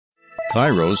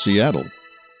KIRO, Seattle.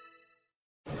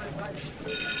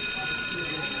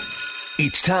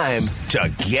 It's time to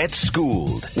get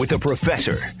schooled with the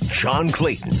professor, John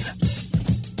Clayton.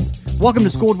 Welcome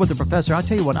to Schooled with the Professor. I'll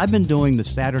tell you what, I've been doing the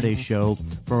Saturday show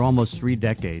for almost 3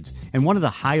 decades, and one of the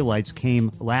highlights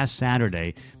came last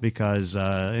Saturday because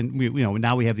and we,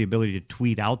 now we have the ability to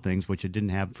tweet out things, which it didn't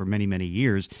have for many, many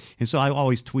years. And so I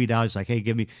always tweet out, it's like, hey,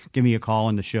 give me a call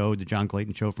on the show, the John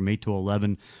Clayton Show, from 8 to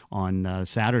 11 on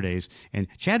Saturdays. And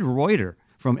Chad Reuter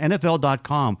from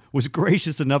NFL.com was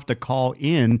gracious enough to call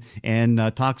in and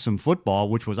talk some football,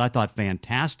 which was, I thought,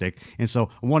 fantastic. And so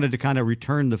I wanted to kind of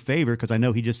return the favor because I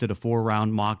know he just did a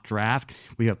 4-round mock draft.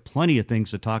 We have plenty of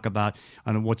things to talk about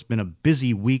on what's been a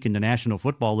busy week in the National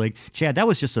Football League. Chad, that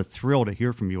was just a thrill to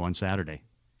hear from you on Saturday.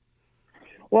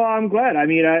 Well, I'm glad. I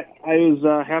mean, I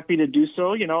was happy to do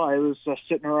so. I was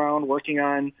sitting around working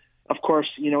on, of course,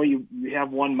 you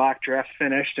have one mock draft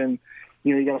finished, and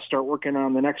you got to start working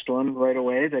on the next one right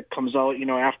away that comes out,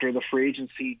 after the free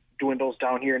agency dwindles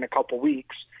down here in a couple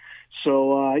weeks.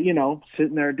 So,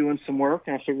 sitting there doing some work,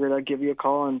 and I figured I'd give you a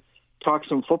call and talk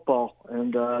some football.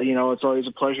 And, it's always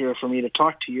a pleasure for me to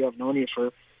talk to you. I've known you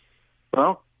for,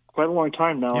 quite a long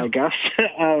time now, I guess.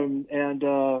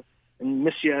 and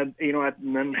miss you,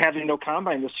 and then having no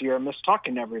combine this year, I miss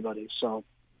talking to everybody. So.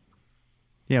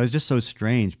 Yeah, it was just so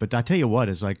strange. But I tell you what,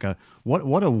 it's like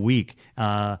what a week.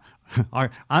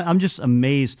 I'm just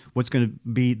amazed what's going to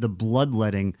be the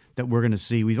bloodletting that we're going to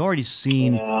see. We've already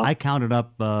seen, I counted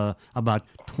up about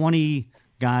 20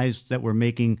 guys that were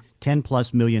making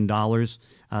 $10+ million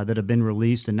that have been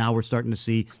released, and now we're starting to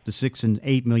see the $6 and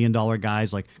 $8 million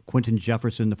guys like Quentin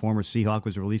Jefferson, the former Seahawk,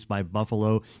 was released by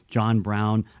Buffalo. John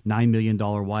Brown, $9 million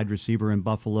wide receiver in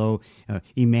Buffalo.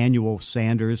 Emmanuel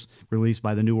Sanders, released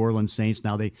by the New Orleans Saints.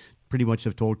 Now they pretty much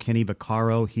have told Kenny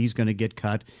Vaccaro he's going to get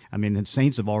cut. I mean, the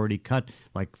Saints have already cut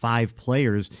like 5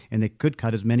 players, and they could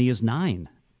cut as many as 9.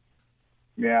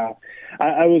 Yeah,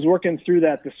 I was working through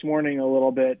that this morning a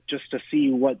little bit just to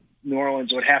see what New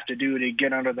Orleans would have to do to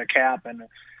get under the cap, and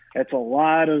it's a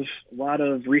lot of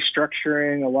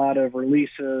restructuring, a lot of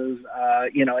releases.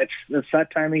 It's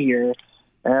that time of year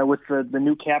with the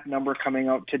new cap number coming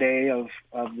out today of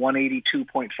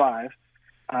 182.5.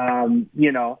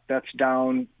 That's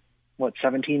down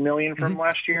 17 million from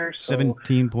last year. So,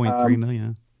 17.3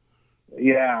 million.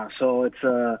 Yeah, so it's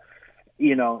there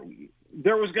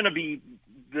was going to be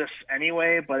this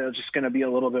anyway, but it was just going to be a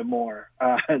little bit more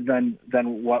than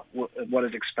what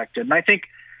is expected. And I think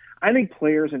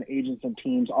players and agents and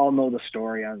teams all know the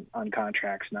story on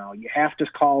contracts now. You have to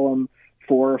call them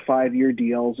 4 or 5 year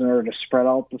deals in order to spread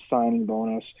out the signing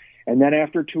bonus, and then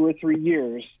after 2 or 3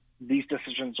 years, these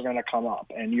decisions are going to come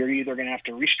up, and you're either going to have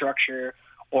to restructure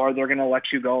or they're going to let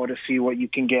you go to see what you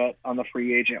can get on the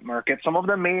free agent market. Some of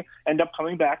them may end up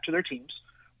coming back to their teams,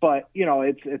 but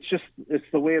it's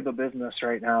the way of the business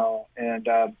right now. And,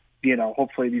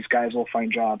 hopefully these guys will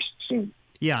find jobs soon.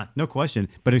 Yeah, no question.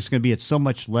 But it's going to be at so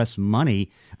much less money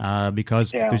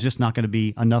because there's just not going to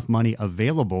be enough money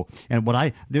available. And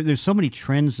there's so many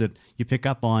trends that you pick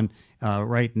up on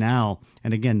right now.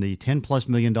 And again, the $10+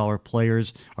 million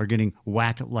players are getting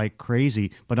whacked like crazy.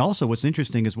 But also what's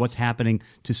interesting is what's happening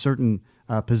to certain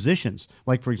positions.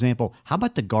 Like, for example, how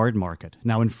about the guard market?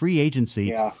 Now, in free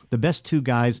agency, the best 2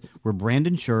 guys were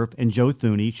Brandon Scherff and Joe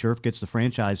Thuney. Scherff gets the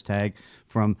franchise tag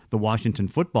from the Washington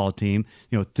football team.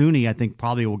 Thuney, I think,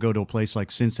 probably will go to a place like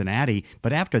Cincinnati.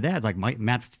 But after that, like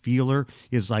Matt Feiler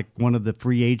is like one of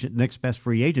the next best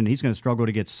free agent. He's going to struggle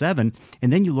to get 7.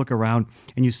 And then you look around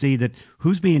and you see that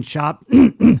who's being shopped,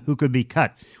 who could be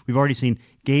cut. We've already seen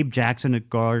Gabe Jackson at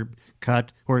guard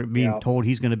cut, or being told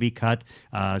he's going to be cut.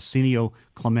 Senio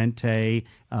Clemente,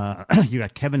 you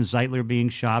got Kevin Zeitler being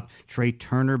shopped, Trey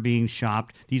Turner being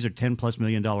shopped. These are $10+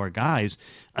 million guys.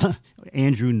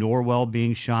 Andrew Norwell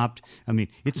being shopped. I mean,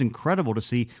 it's incredible to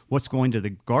see what's going to the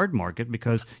guard market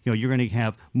because you're going to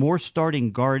have more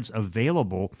starting guards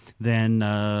available than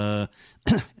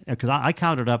because I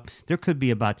counted up there could be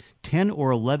about 10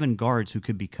 or 11 guards who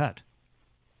could be cut.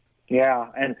 Yeah,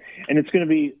 and it's going to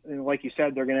be, like you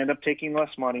said, they're going to end up taking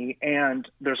less money, and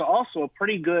there's also a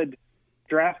pretty good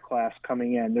draft class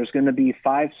coming in. There's going to be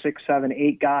 5, 6, 7,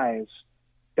 8 guys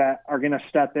that are going to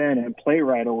step in and play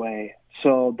right away.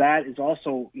 So that is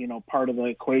also, part of the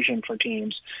equation for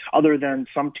teams, other than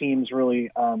some teams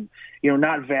really,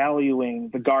 not valuing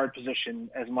the guard position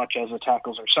as much as the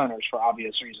tackles or centers for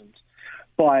obvious reasons.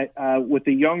 But with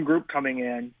the young group coming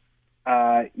in,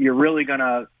 you're really going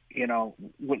to, you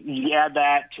add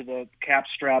that to the cap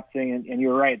strap thing, and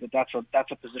you're right that's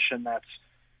a position that's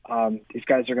these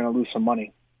guys are going to lose some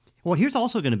money. Well, here's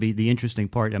also going to be the interesting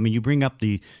part. I mean, you bring up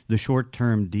the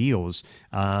short-term deals,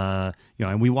 and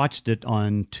we watched it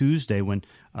on Tuesday when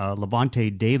Levante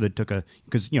David took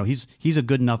because he's a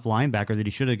good enough linebacker that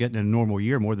he should have gotten in a normal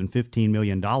year more than $15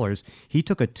 million. He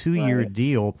took a 2-year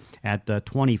deal at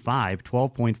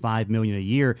 12.5 million a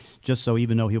year, just so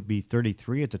even though he'll be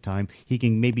 33 at the time, he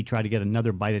can maybe try to get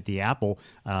another bite at the apple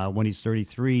when he's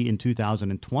 33 in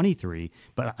 2023.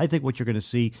 But I think what you're going to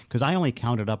see, because I only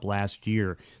counted up last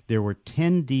year, there were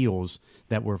 10 deals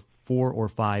that were 4 or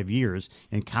 5 years,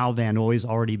 and Kyle Van Noy's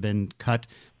already been cut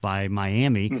by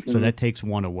Miami, so that takes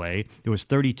one away. There was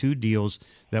 32 deals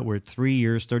that were 3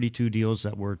 years, 32 deals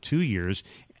that were 2 years,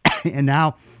 and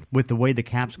now with the way the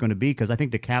cap's going to be, because I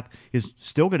think the cap is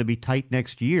still going to be tight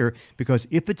next year, because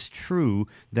if it's true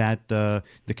that the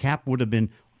cap would have been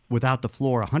without the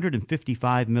floor,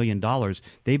 $155 million.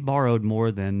 They borrowed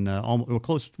more than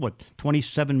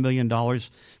 $27 million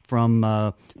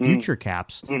from future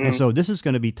caps, and so this is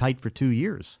going to be tight for 2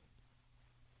 years.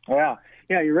 Yeah,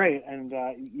 you're right, and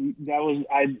that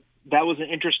was an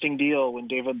interesting deal when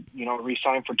David,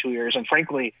 re-signed for 2 years, and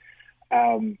frankly,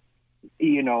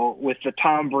 with the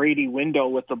Tom Brady window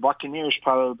with the Buccaneers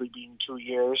probably being 2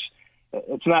 years,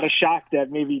 it's not a shock that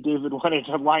maybe David wanted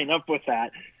to line up with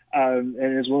that. And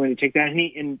is willing to take that, and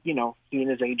he and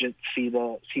his agent see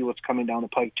what's coming down the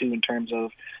pike too, in terms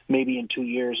of maybe in 2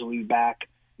 years we'll be back,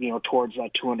 towards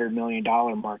that $200 million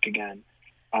mark again.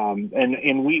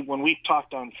 And when we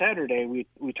talked on Saturday,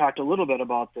 we talked a little bit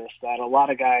about this, that a lot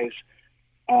of guys,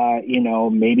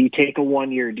 maybe take a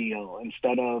 1-year deal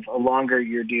instead of a longer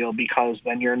year deal, because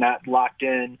then you're not locked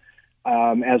in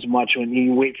as much when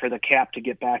you wait for the cap to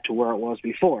get back to where it was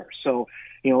before. So,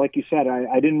 like you said,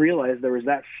 I didn't realize there was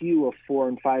that few of 4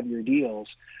 and 5 year deals,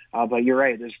 but you're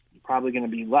right. There's probably going to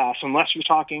be less, unless you're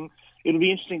talking. It'll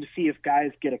be interesting to see if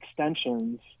guys get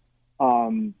extensions.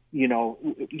 As you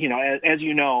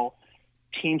know,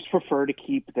 teams prefer to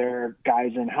keep their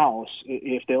guys in house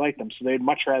if they like them. So they'd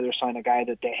much rather sign a guy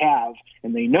that they have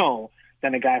and they know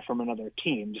than a guy from another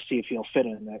team, to see if he'll fit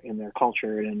in their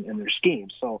culture and in their scheme.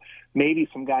 So maybe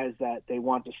some guys that they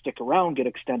want to stick around get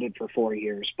extended for 4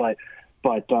 years, but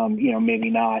maybe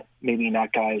not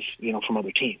guys, from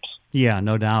other teams. Yeah,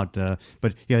 no doubt.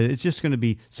 But yeah, it's just going to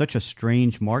be such a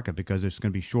strange market, because there's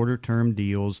going to be shorter term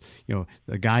deals.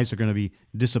 The guys are going to be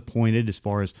disappointed as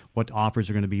far as what offers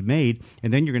are going to be made,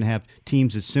 and then you're going to have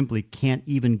teams that simply can't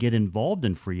even get involved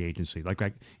in free agency. It's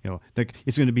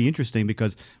going to be interesting,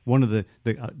 because one of the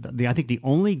I think the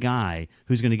only guy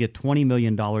who's going to get $20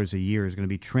 million a year is going to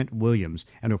be Trent Williams,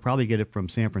 and he'll probably get it from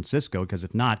San Francisco, because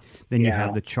if not, then you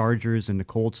have the Chargers and the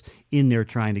Colts in there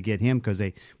trying to get him, because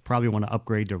they probably want to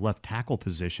upgrade their left tackle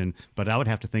position. But I would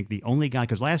have to think the only guy,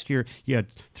 because last year you had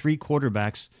 3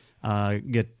 quarterbacks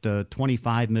get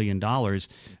 $25 million.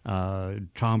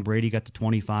 Tom Brady got the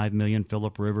 $25 million,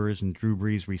 Phillip Rivers and Drew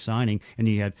Brees re-signing, and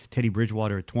you had Teddy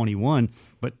Bridgewater at 21.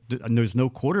 But there's no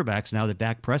quarterbacks now that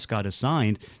Dak Prescott has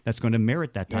signed that's going to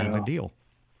merit that kind of a deal.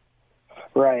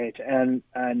 Right, and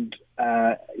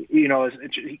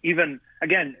even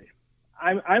again,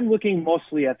 I'm looking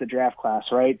mostly at the draft class,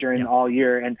 right, during all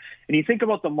year, and you think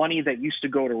about the money that used to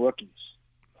go to rookies.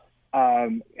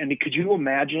 And could you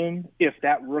imagine if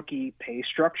that rookie pay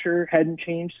structure hadn't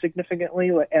changed significantly,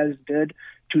 as did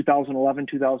 2011,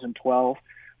 2012?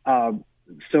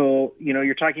 So,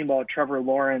 you're talking about Trevor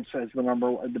Lawrence as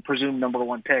the presumed number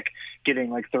 1 pick,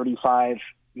 getting like $35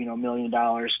 million,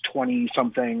 20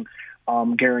 something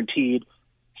guaranteed.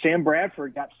 Sam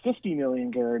Bradford got $50 million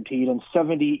guaranteed and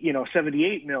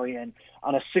 $78 million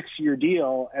on a 6-year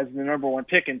deal as the number 1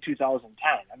 pick in 2010.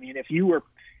 I mean, if you were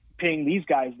paying these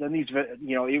guys, then it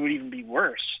would even be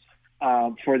worse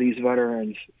for these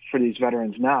veterans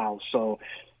now. So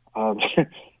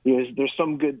there's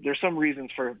some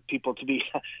reasons for people to be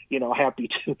happy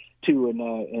to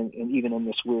and even in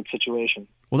this weird situation.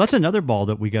 Well, that's another ball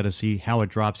that we got to see how it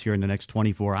drops here in the next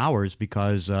 24 hours,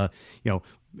 because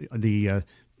the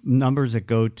numbers that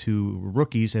go to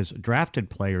rookies as drafted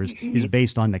players is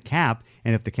based on the cap,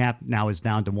 and if the cap now is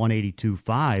down to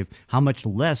 182.5, how much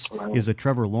less is a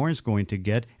Trevor Lawrence going to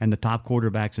get and the top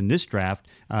quarterbacks in this draft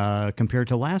compared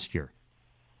to last year?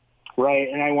 Right,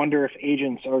 and I wonder if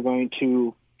agents are going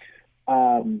to,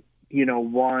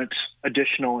 want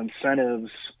additional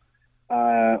incentives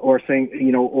or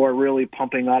really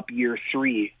pumping up year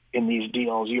 3 in these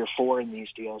deals, year 4 in these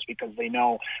deals, because they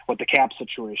know what the cap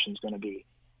situation is going to be.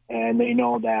 And they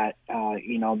know that,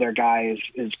 their guy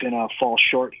is going to fall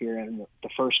short here in the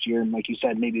first year, and like you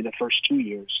said, maybe the first 2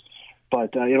 years.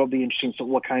 But it'll be interesting to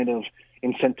what kind of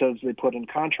incentives they put in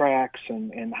contracts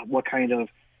and what kind of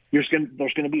there's going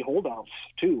to be holdouts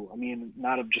too. I mean,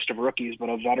 not of just of rookies, but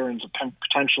of veterans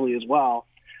potentially as well.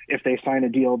 If they sign a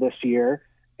deal this year,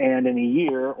 and in a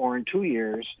year or in 2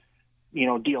 years,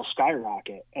 deals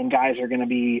skyrocket, and guys are going to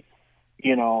be,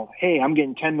 hey, I'm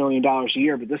getting $10 million a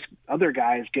year, but this other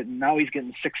guy he's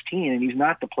getting 16, and he's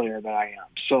not the player that I am.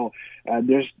 So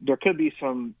there could be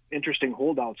some interesting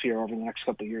holdouts here over the next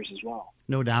couple of years as well.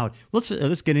 No doubt. Let's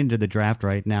get into the draft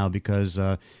right now, because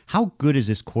how good is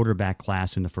this quarterback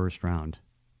class in the first round?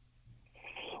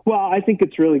 Well, I think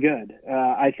it's really good.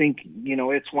 I think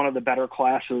it's one of the better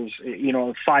classes,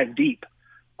 5 deep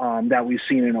that we've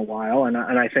seen in a while, and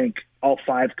I think all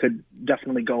 5 could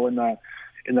definitely go in the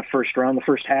first round, the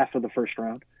first half of the first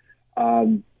round.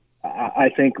 I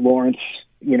think Lawrence,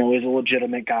 is a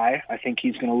legitimate guy. I think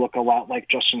he's going to look a lot like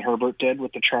Justin Herbert did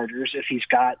with the Chargers if he's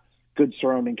got good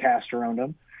surrounding cast around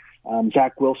him.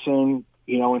 Zach Wilson,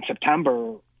 in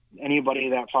September, anybody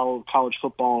that followed college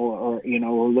football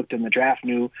or looked in the draft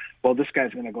knew, well, this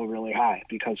guy's going to go really high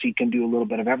because he can do a little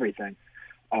bit of everything.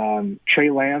 Trey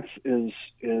Lance is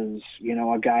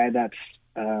a guy that's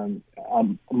a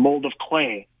mold of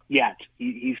clay yet.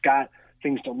 He's got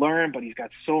things to learn, but he's got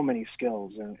so many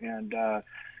skills, and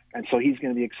so he's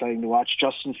going to be exciting to watch.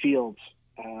 Justin Fields,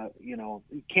 you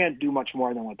can't do much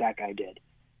more than what that guy did.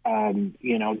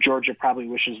 Georgia probably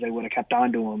wishes they would have kept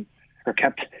on to him or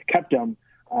kept him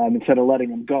instead of letting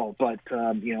him go. But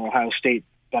Ohio State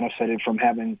benefited from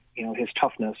having his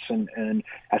toughness and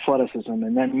athleticism.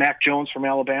 And then Mac Jones from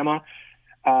Alabama,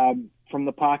 from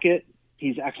the pocket,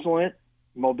 he's excellent.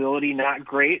 Mobility not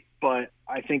great, but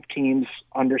I think teams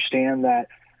understand that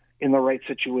in the right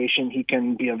situation he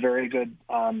can be a very good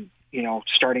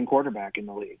starting quarterback in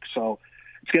the league. So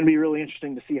it's going to be really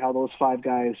interesting to see how those 5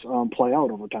 guys play out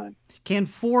over time. Can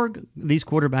 4 these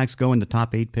quarterbacks go in the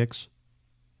top 8 picks?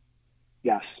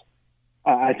 Yes,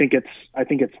 I think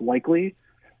it's likely,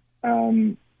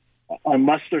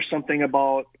 unless there's something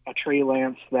about a Trey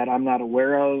Lance that I'm not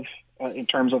aware of in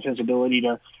terms of his ability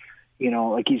to,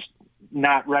 like he's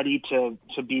not ready to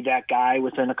be that guy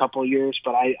within a couple of years.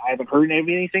 But I haven't heard of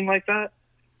anything like that,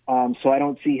 so I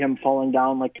don't see him falling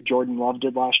down like Jordan Love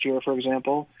did last year, for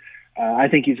example. I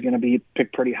think he's going to be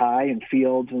picked pretty high, and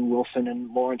Fields and Wilson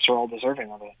and Lawrence are all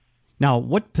deserving of it. Now,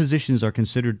 what positions are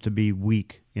considered to be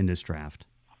weak in this draft?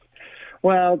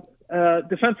 Well,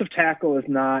 defensive tackle is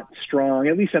not strong,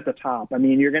 at least at the top. I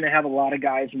mean, you're going to have a lot of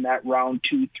guys in that round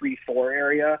 2, 3, 4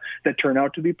 area that turn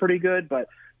out to be pretty good, but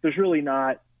there's really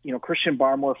not. Christian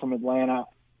Barmore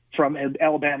from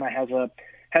Alabama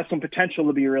has some potential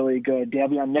to be really good.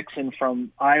 Davion Nixon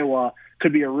from Iowa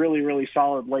could be a really, really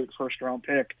solid late first round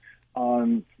pick.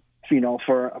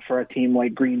 For a team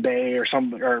like Green Bay or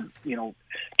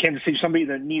Kansas City, somebody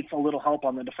that needs a little help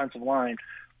on the defensive line.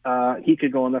 He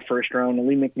could go in the first round. And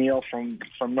Lee McNeil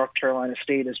from North Carolina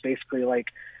State is basically like,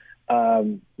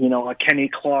 a Kenny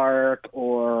Clark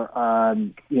or, a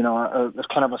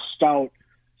kind of a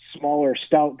smaller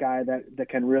stout guy that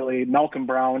can really. Malcolm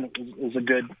Brown is a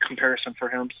good comparison for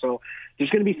him. So there's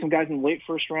going to be some guys in the late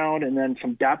first round and then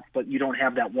some depth, but you don't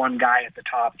have that one guy at the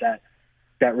top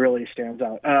that really stands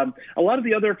out. A lot of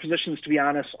the other positions, to be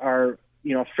honest, are,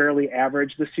 fairly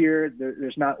average this year.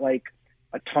 There's not like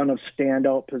a ton of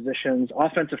standout positions.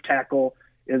 Offensive tackle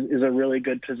is a really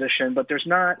good position, but there's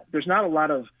not a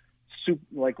lot of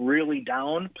really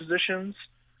down positions,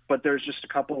 but there's just a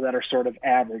couple that are sort of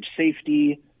average.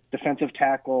 Safety, defensive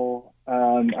tackle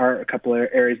are a couple of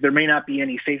areas. There may not be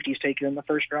any safeties taken in the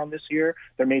first round this year.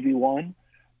 There may be one,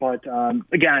 but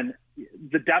again,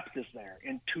 the depth is there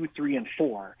in 2, 3, and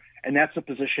 4, and that's a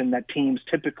position that teams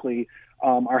typically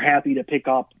are happy to pick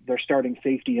up their starting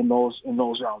safety in those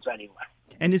rounds anyway.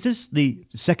 And is this the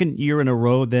second year in a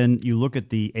row then you look at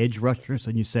the edge rushers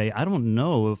and you say, I don't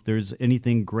know if there's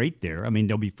anything great there? I mean,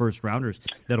 there'll be first rounders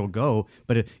that'll go,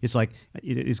 but it's like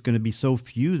it's going to be so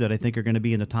few that I think are going to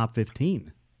be in the top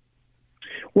 15.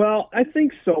 Well, I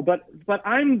think so, but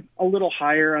I'm a little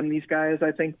higher on these guys,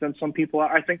 I think, than some people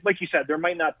are. I think, like you said, there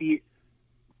might not be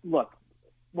 – look,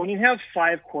 when you have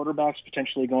 5 quarterbacks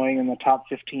potentially going in the top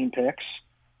 15 picks,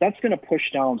 that's going to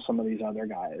push down some of these other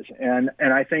guys. And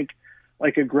I think –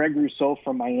 like a Greg Rousseau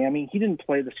from Miami, he didn't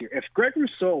play this year. If Greg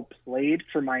Rousseau played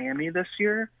for Miami this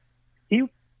year, he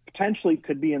potentially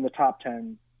could be in the top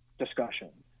 10 discussion.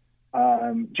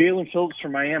 Jalen Phillips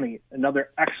from Miami, another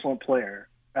excellent player.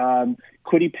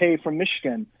 Kwity Paye from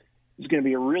Michigan is going to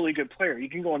be a really good player. You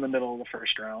can go in the middle of the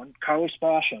first round. Carlos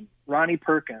Basham, Ronnie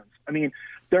Perkins. I mean,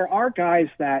 there are guys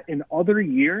that in other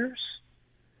years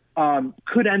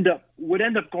would end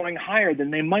up going higher than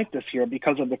they might this year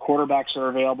because of the quarterbacks that are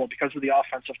available, because of the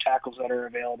offensive tackles that are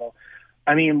available.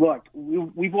 I mean, look,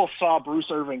 we both saw Bruce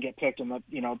Irvin get picked in the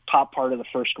top part of the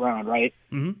first round, right?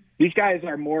 Mm-hmm. These guys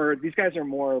are more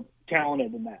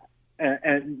talented than that,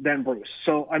 and than Bruce.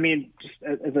 So I mean, just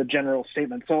as a general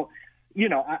statement. So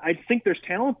I think there's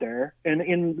talent there, and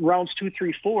in rounds 2,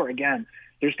 3, 4, again,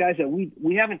 there's guys that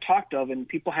we haven't talked of and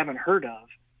people haven't heard of,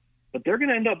 but they're going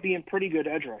to end up being pretty good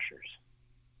edge rushers.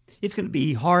 It's going to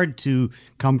be hard to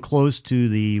come close to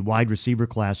the wide receiver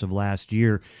class of last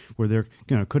year, where there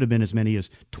could have been as many as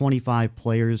 25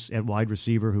 players at wide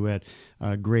receiver who had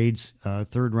grades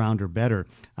third round or better.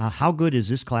 How good is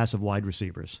this class of wide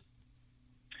receivers?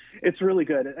 It's really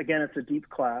good. Again, it's a deep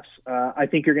class. I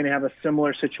think you're going to have a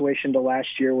similar situation to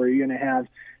last year, where you're going to have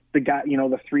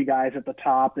the 3 guys at the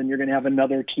top, and you're going to have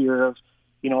another tier of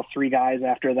 3 guys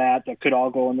after that could all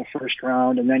go in the first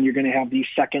round. And then you're going to have these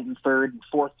second and third and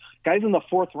fourth guys in the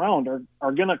fourth round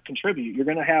are going to contribute. You're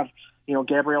going to have,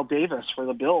 Gabriel Davis for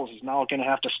the Bills is now going to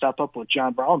have to step up with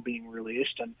John Brown being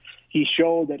released. And he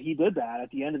showed that he did that at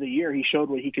the end of the year. He showed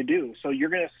what he could do. So you're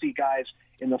going to see guys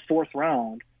in the fourth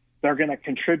round that are going to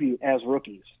contribute as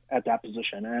rookies at that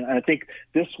position. And I think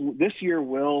this year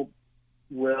will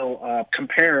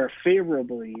compare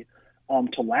favorably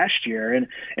to last year, and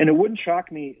it wouldn't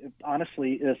shock me,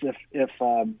 honestly, if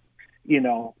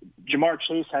Jamar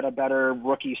Chase had a better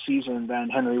rookie season than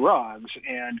Henry Ruggs,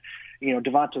 and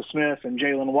Devonta Smith and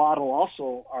Jalen Waddle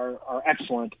also are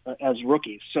excellent as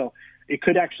rookies. So it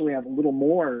could actually have a little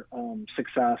more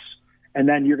success, and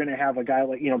then you're going to have a guy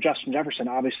like Justin Jefferson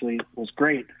obviously was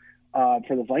great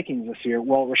for the Vikings this year.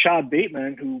 Well, Rashad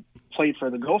Bateman, who played for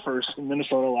the Gophers in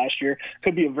Minnesota last year,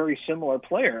 could be a very similar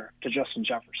player to Justin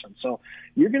Jefferson. So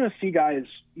you're going to see guys,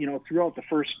 throughout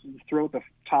the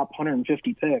top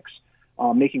 150 picks,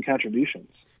 making contributions.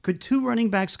 Could 2 running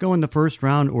backs go in the first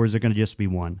round, or is it going to just be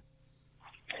 1?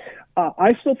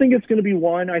 I still think it's going to be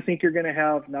 1. I think you're going to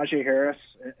have Najee Harris,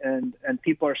 and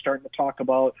people are starting to talk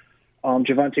about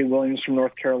Javonte Williams from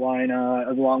North Carolina,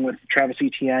 along with Travis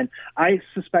Etienne. I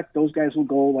suspect those guys will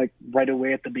go right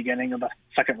away at the beginning of the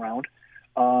second round.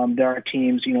 There are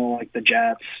teams, like the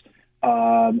Jets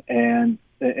and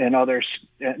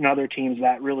other teams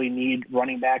that really need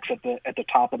running backs at the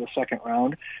top of the second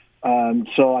round.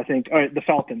 So I think the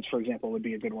Falcons, for example, would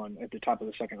be a good one at the top of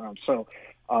the second round. So,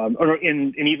 or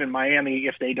in even Miami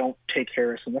if they don't take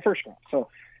Harris in the first round. So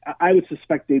I would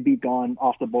suspect they'd be gone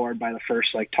off the board by the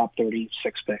first top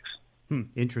 36 picks.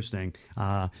 Interesting.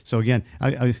 So again,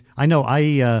 I know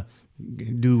I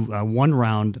do 1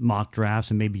 round mock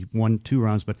drafts and maybe 1-2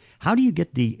 rounds, but how do you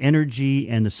get the energy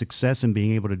and the success in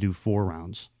being able to do 4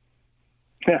 rounds?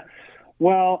 Yeah,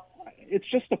 well, it's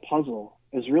just a puzzle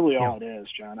is really all it is,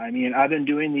 John. I mean, I've been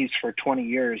doing these for 20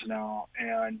 years now,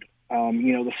 and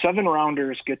the 7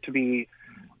 rounders get to be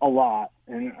a lot,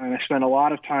 and I spend a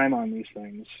lot of time on these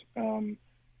things. And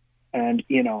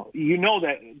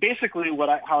that basically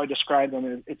how I describe them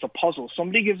is it's a puzzle.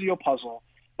 Somebody gives you a puzzle,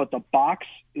 but the box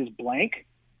is blank,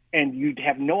 and you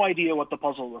have no idea what the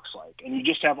puzzle looks like. And you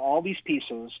just have all these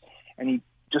pieces, and you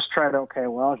just try to,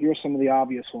 here's some of the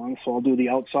obvious ones, so I'll do the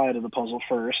outside of the puzzle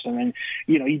first. And then,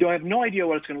 you don't have no idea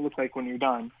what it's going to look like when you're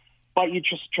done, but you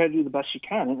just try to do the best you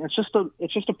can. And it's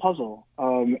just a puzzle.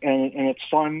 And it's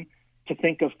fun to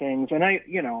think of things. And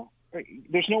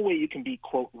there's no way you can be,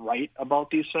 quote, right about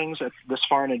these things this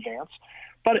far in advance.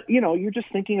 But, you're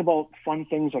just thinking about fun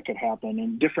things that could happen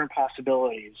and different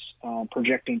possibilities,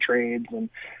 projecting trades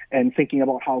and thinking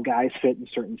about how guys fit in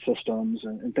certain systems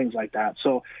and things like that.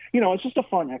 So, it's just a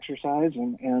fun exercise.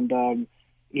 And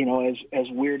as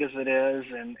weird as it is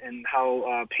and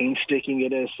how painstaking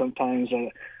it is sometimes,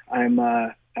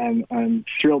 I'm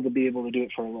thrilled to be able to do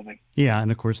it for a living. Yeah,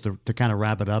 and of course, to kind of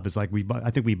wrap it up, is I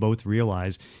think we both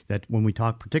realize that when we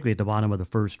talk, particularly at the bottom of the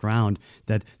first round,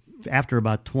 that after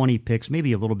about 20 picks,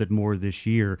 maybe a little bit more this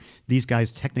year, these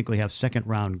guys technically have second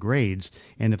round grades.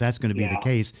 And if that's going to be the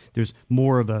case, there's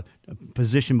more of a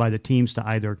position by the teams to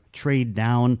either trade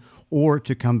down or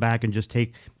to come back and just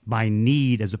take by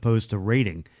need as opposed to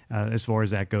rating as far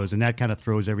as that goes. And that kind of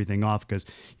throws everything off because,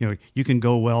 you can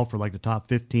go well for the top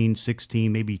 15,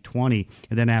 16, maybe 20.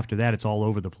 And then after that, it's all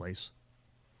over the place.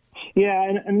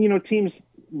 Yeah. And teams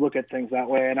look at things that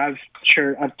way. And I've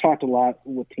talked a lot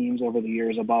with teams over the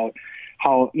years about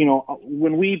how,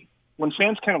 when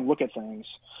fans kind of look at things,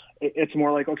 it's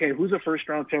more like, okay, who's a first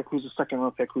round pick, who's a second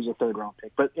round pick, who's a third round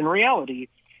pick. But in reality,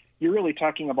 you're really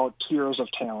talking about tiers of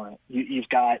talent. You've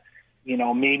got,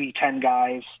 maybe 10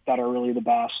 guys that are really the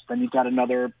best. Then you've got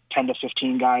another 10 to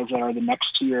 15 guys that are the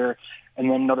next tier,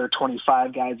 and then another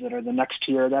 25 guys that are the next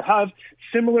tier that have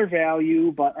similar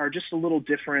value but are just a little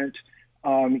different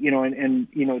And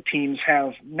teams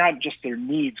have not just their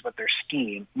needs, but their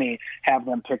scheme may have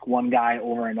them pick one guy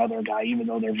over another guy, even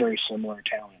though they're very similar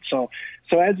talent. So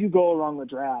as you go along the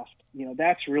draft,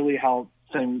 that's really how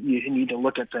you need to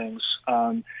look at things,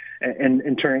 and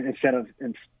in turn, instead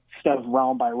of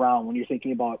round by round when you're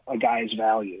thinking about a guy's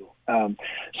value.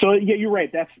 So yeah, you're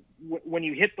right. That's when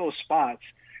you hit those spots,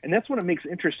 and that's what it makes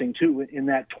interesting too. In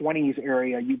that 20s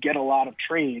area, you get a lot of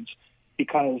trades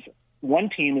because one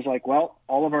team is like, well,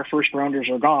 all of our first rounders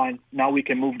are gone. Now we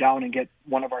can move down and get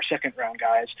one of our second round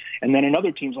guys. And then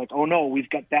another team's like, oh no, we've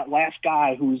got that last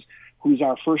guy who's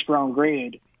our first round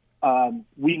grade.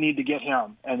 We need to get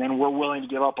him. And then we're willing to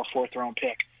give up a fourth round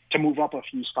pick to move up a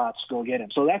few spots to go get him.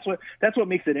 So that's what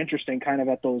makes it interesting, kind of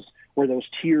at those where those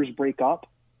tiers break up,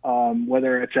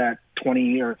 whether it's at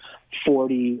 20 or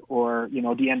 40 or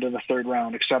the end of the third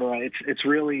round, et cetera. It's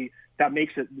really, that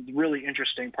makes it really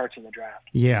interesting parts of the draft.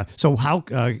 Yeah. So how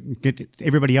get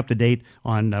everybody up to date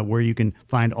on where you can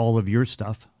find all of your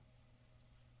stuff?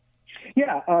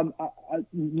 Yeah,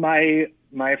 my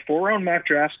 4-round mock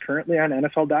draft's currently on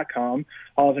NFL.com.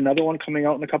 I'll have another one coming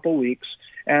out in a couple of weeks.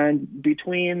 And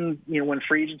between when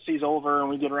free agency's over and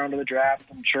we get around to the draft,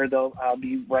 I'm sure I'll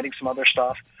be writing some other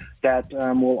stuff that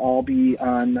will all be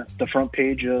on the front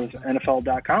page of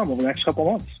NFL.com over the next couple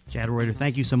of months. Chad Reuter,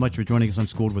 thank you so much for joining us on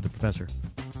Schooled with the Professor.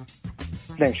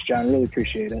 Thanks, John. Really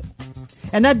appreciate it.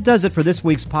 And that does it for this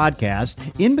week's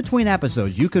podcast. In between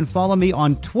episodes, you can follow me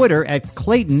on Twitter at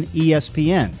Clayton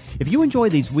ESPN. If you enjoy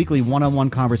these weekly one-on-one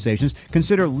conversations,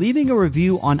 consider leaving a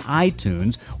review on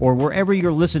iTunes or wherever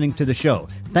you're listening to the show.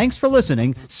 Thanks for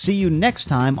listening. See you next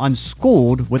time on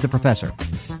Schooled with the Professor.